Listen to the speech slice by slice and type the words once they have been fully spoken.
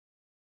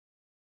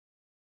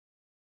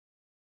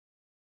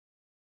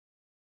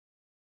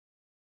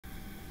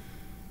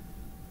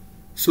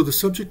So the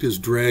subject is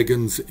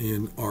dragons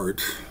in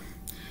art.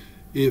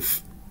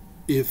 If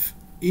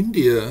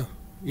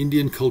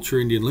Indian culture,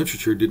 Indian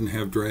literature didn't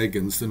have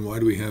dragons, then why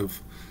do we have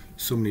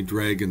so many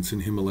dragons in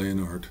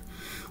Himalayan art?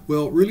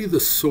 Well, really the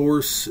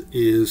source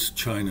is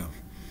China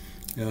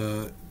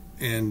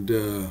and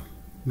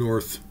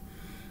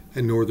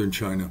northern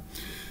China,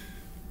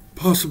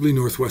 possibly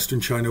northwestern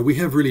China. We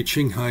have really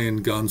Qinghai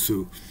and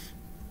Gansu,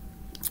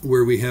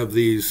 where we have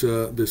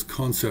this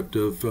concept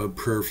of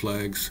prayer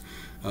flags,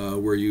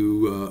 where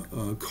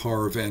you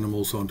carve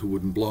animals onto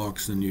wooden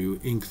blocks, and you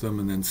ink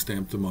them and then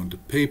stamp them onto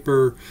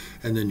paper,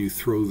 and then you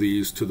throw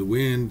these to the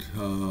wind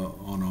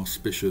on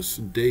auspicious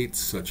dates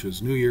such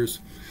as New Year's.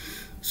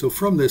 So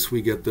from this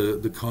we get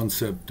the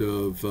concept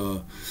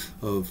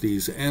of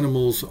these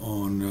animals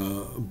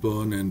on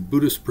Bon and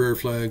Buddhist prayer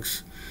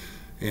flags.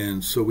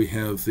 And so we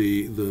have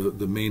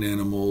the main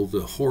animal,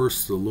 the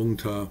horse, the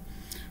lungta,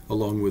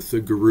 along with the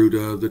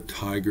garuda, the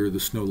tiger, the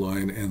snow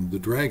lion, and the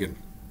dragon.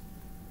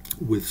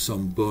 With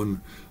some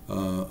Bon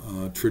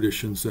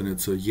traditions, then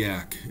it's a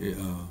yak,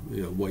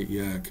 white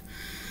yak.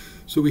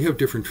 So we have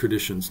different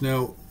traditions.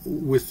 Now,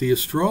 with the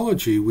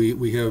astrology,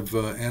 we have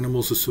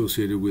animals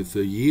associated with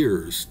the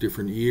years,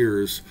 different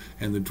years,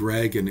 and the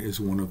dragon is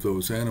one of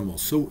those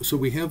animals. So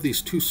we have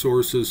these two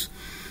sources,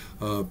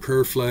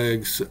 prayer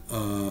flags,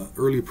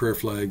 early prayer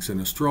flags, and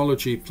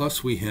astrology,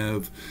 plus we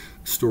have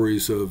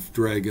stories of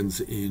dragons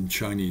in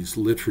Chinese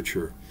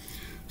literature.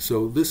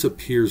 So this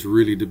appears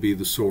really to be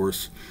the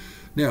source.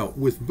 Now,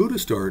 with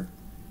Buddhist art,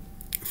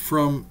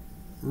 from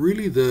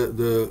really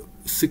the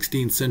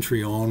 16th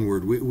century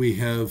onward, we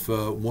have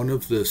one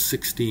of the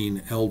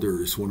 16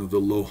 elders, one of the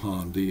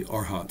Lohan, the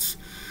Arhats.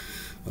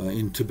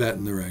 In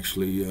Tibetan, they're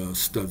actually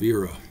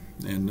Stavira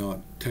and not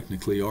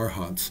technically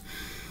Arhats.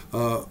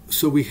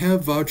 So we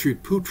have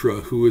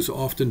Vajraputra, who is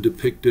often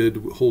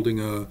depicted holding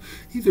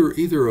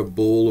either a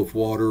bowl of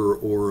water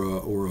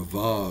or a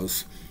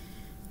vase,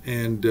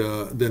 and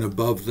then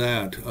above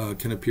that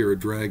can appear a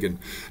dragon.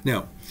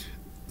 Now,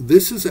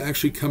 this is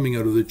actually coming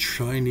out of the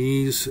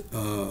Chinese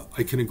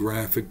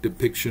iconographic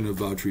depiction of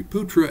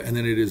Vajraputra, and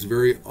then it is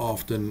very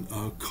often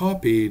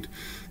copied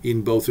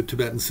in both the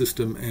Tibetan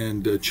system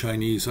and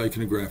Chinese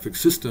iconographic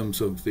systems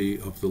of the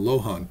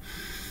Lohan.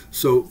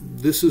 So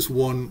this is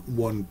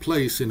one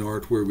place in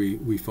art where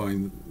we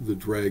find the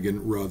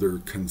dragon rather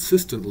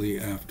consistently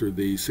after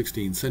the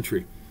 16th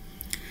century.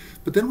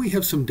 But then we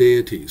have some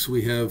deities.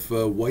 We have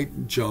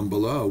White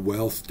Jambala, a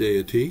wealth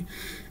deity,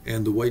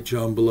 and the White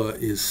Jambala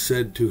is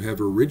said to have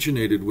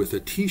originated with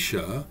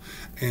Atisha,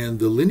 and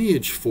the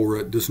lineage for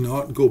it does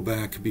not go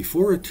back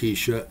before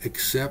Atisha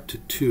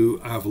except to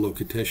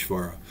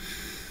Avalokiteshvara.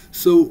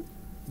 So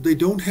they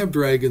don't have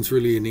dragons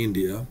really in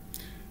India.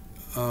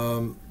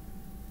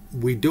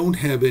 We don't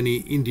have any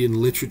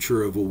Indian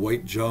literature of a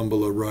White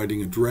Jambala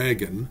riding a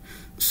dragon,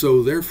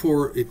 so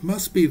therefore it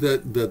must be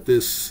that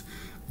this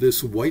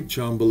White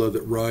Jambala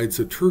that rides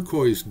a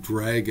turquoise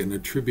dragon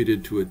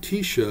attributed to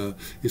Atisha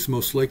is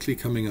most likely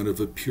coming out of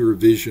a pure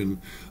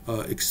vision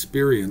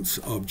experience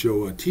of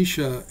Jo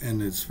Atisha,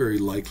 and it's very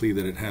likely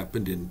that it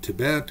happened in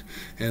Tibet,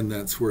 and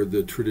that's where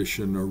the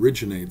tradition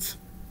originates.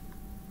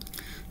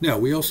 Now,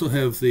 we also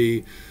have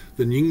the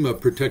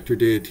Nyingma protector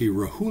deity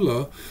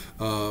Rahula,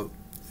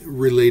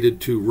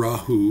 related to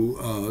Rahu,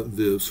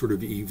 the sort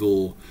of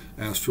evil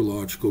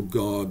astrological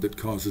god that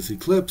causes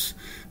eclipse,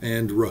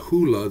 and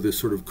Rahula, the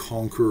sort of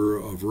conqueror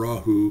of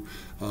Rahu,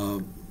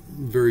 a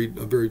very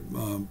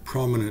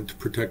prominent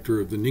protector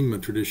of the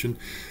Nyingma tradition.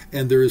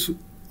 And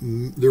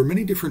there are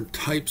many different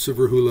types of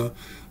Rahula,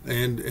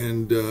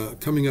 and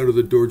coming out of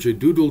the Dorje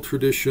Doodle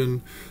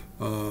tradition,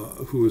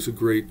 who is a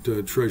great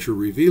treasure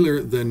revealer,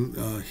 then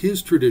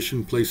his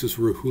tradition places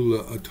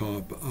Rahula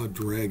atop a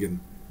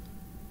dragon.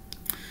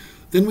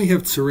 Then we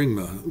have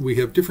Tsaringma. We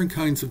have different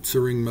kinds of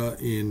Tsaringma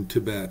in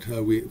Tibet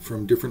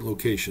from different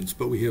locations,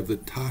 but we have the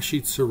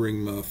Tashi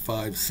Tsaringma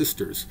five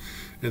sisters,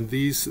 and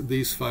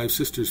these five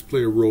sisters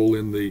play a role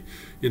in the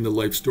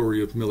life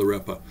story of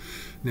Milarepa.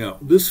 Now,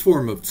 this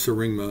form of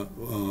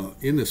Tsaringma,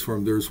 in this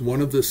form, there's one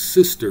of the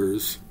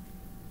sisters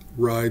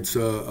rides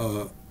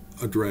a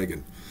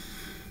dragon.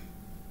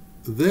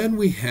 Then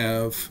we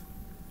have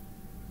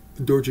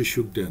Dorje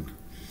Shugden.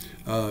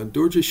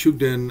 Dorje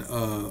Shugden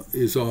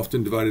is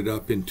often divided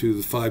up into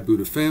the five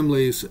Buddha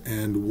families,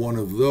 and one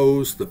of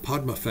those, the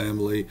Padma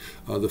family,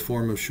 the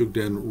form of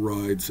Shugden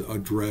rides a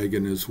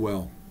dragon as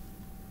well.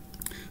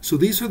 So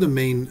these are the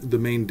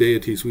main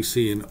deities we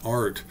see in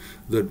art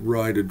that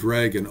ride a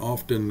dragon.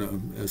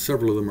 Often,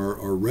 several of them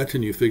are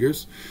retinue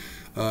figures,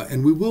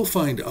 and we will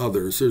find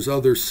others. There's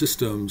other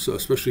systems,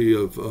 especially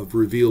of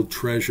revealed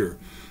treasure,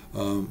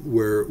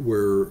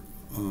 where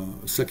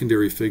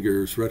secondary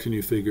figures,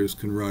 retinue figures,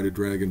 can ride a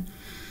dragon.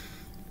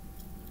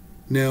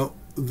 Now,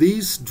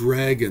 these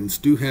dragons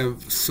do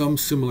have some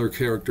similar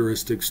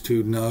characteristics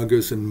to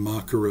nagas and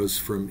makaras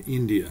from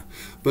India,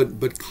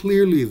 but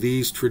clearly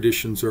these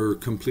traditions are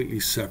completely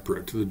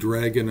separate. The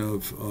dragon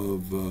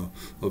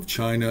of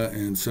China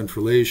and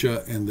Central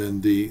Asia, and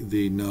then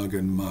the naga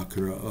and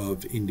makara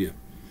of India.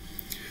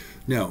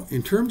 Now,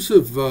 in terms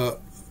of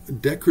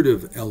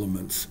decorative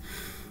elements.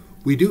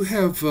 We do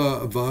have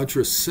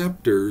Vajra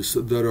scepters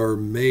that are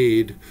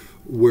made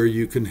where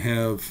you can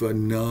have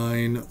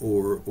 9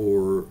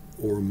 or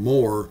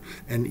more,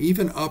 and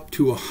even up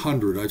to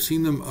 100. I've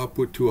seen them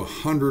upward to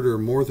 100 or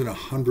more than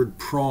 100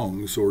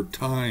 prongs or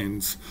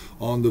tines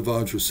on the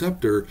Vajra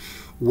scepter,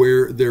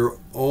 where they're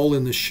all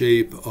in the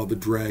shape of a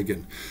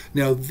dragon.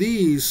 Now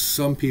these,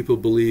 some people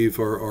believe,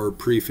 are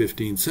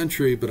pre-15th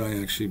century, but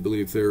I actually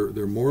believe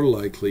they're more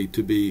likely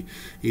to be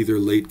either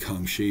late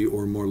Kangxi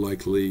or more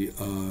likely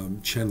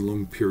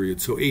Qianlong period,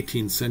 so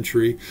 18th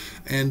century.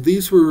 And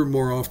these were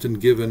more often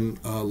given,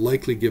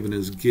 likely given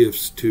as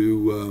gifts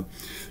to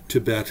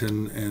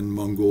Tibetan and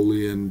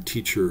Mongolian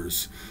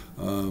teachers,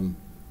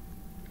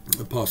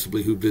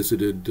 possibly who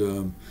visited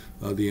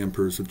the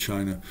emperors of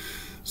China.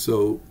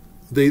 So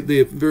they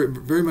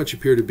very much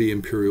appear to be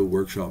imperial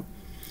workshop.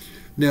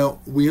 Now,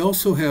 we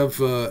also have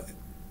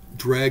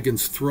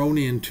dragons thrown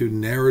into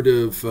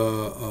narrative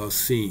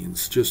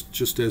scenes,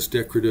 just as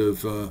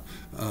decorative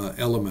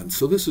elements.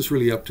 So this is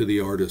really up to the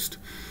artist.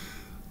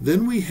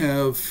 Then we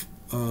have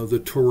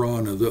the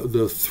Torana,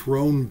 the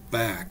thrown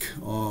back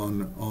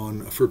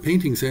on for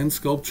paintings and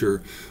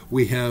sculpture.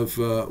 We have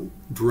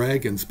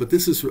dragons, but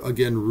this is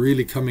again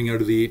really coming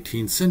out of the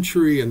 18th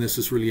century, and this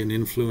is really an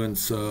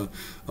influence of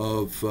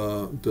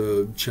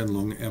the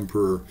Qianlong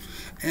Emperor,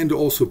 and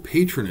also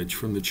patronage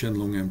from the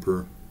Qianlong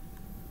Emperor.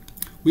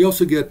 We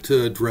also get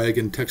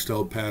dragon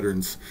textile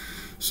patterns.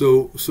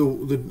 So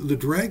the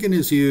dragon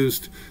is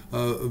used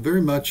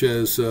very much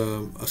as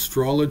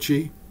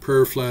astrology,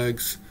 prayer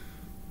flags,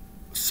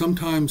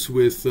 sometimes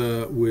with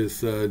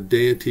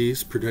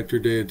deities, protector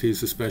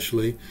deities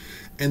especially,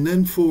 and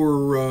then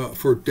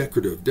for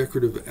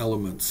decorative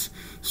elements.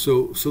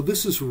 So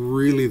this is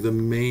really the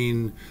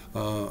main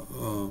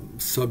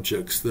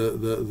subjects,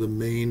 the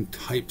main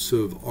types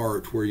of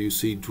art where you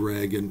see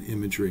dragon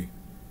imagery.